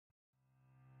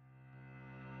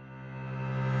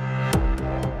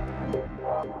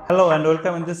Hello and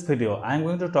welcome. In this video I am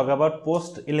going to talk about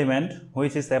post element,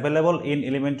 which is available in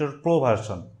Elementor Pro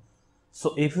version.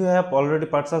 So if you have already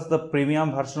purchased the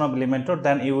premium version of Elementor,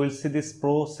 then you will see this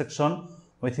Pro section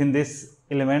within this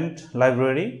element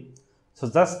library. So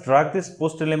just drag this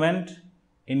post element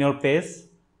in your page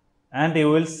and you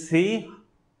will see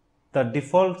the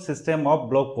default system of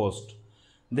blog post.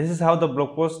 This is how the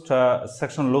blog post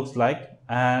section looks like,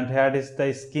 and here is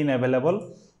the skin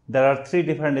available. There are three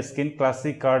different skins: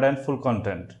 classic, card and full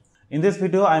content. In this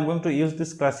video I am going to use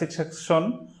this classic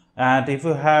section, and if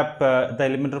you have the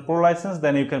Elementor Pro license,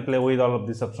 then you can play with all of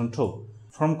these options too.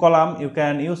 From column you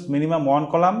can use minimum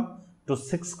 1 column to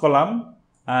 6 column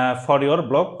for your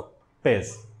blog page.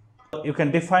 You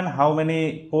can define how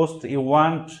many posts you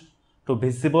want to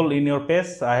visible in your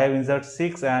page. I have inserted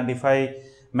 6, and if I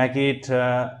make it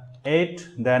 8,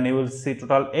 then you will see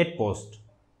total 8 posts.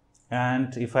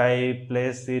 And if I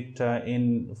place it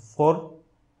in 4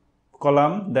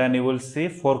 column, then you will see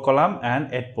 4 column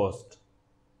and 8 posts.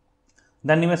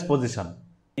 Then image position.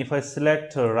 If I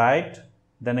select right,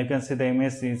 then you can see the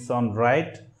image is on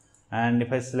right, and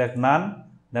if I select none,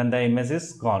 then the image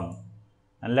is gone.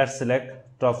 And let's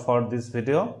select top for this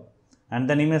video. And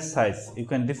then image size. You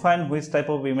can define which type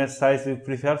of image size you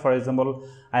prefer. For example,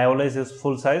 I always use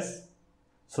full size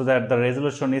so that the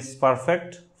resolution is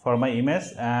perfect for my image.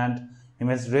 And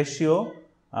image ratio,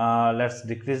 let's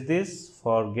decrease this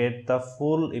for get the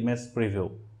full image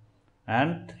preview.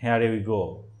 And here we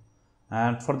go.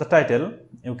 And for the title,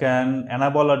 you can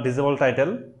enable or disable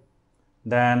title.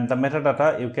 Then the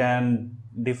metadata, you can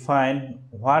define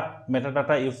what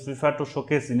metadata you prefer to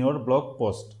showcase in your blog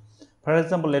post. For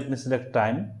example, let me select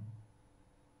time,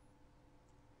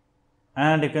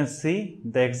 and you can see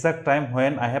the exact time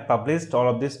when I have published all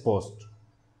of this post.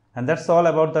 And that's all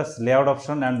about this layout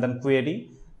option. And then query.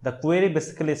 The query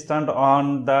basically stands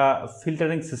on the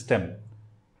filtering system.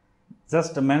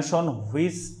 Just mention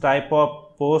which type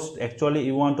of post actually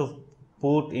you want to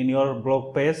put in your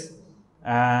blog page,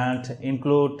 and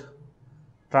include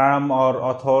term or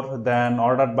author, then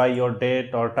ordered by your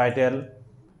date or title.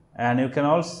 And you can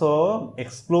also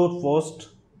exclude post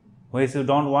which you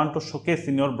don't want to showcase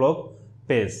in your blog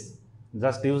page.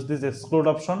 Just use this exclude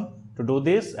option to do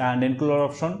this, and include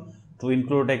option to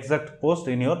include exact post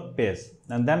in your page.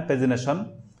 And then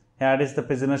pagination. Here is the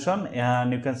pagination,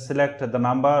 and you can select the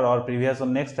number or previous or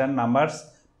next, and numbers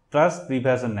plus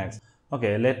previous and next.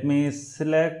 Okay, let me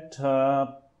select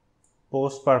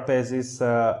post per page is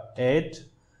 8,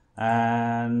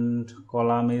 and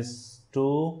column is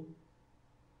 2,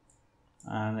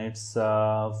 and it's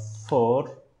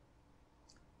 4.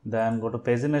 Then go to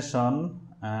pagination,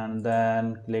 and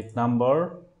then click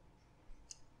number,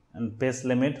 and page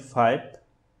limit 5,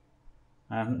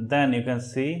 and then you can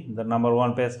see the number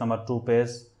 1 page, number 2 page.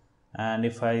 And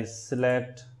if I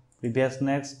select previous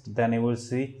next, then you will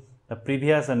see the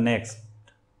previous and next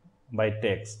by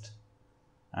text.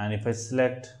 And if I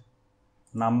select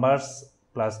numbers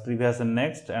plus previous and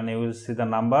next, and you will see the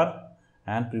number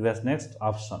and previous next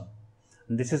option.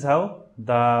 This is how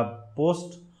the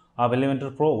post of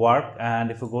Elementor Pro work.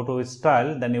 And if you go to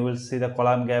style, then you will see the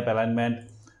column gap, alignment,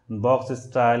 box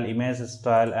style, image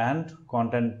style, and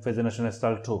content pagination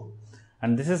style too.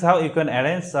 And this is how you can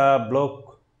arrange a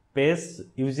blog page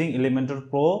using Elementor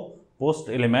Pro post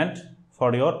element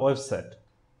for your website.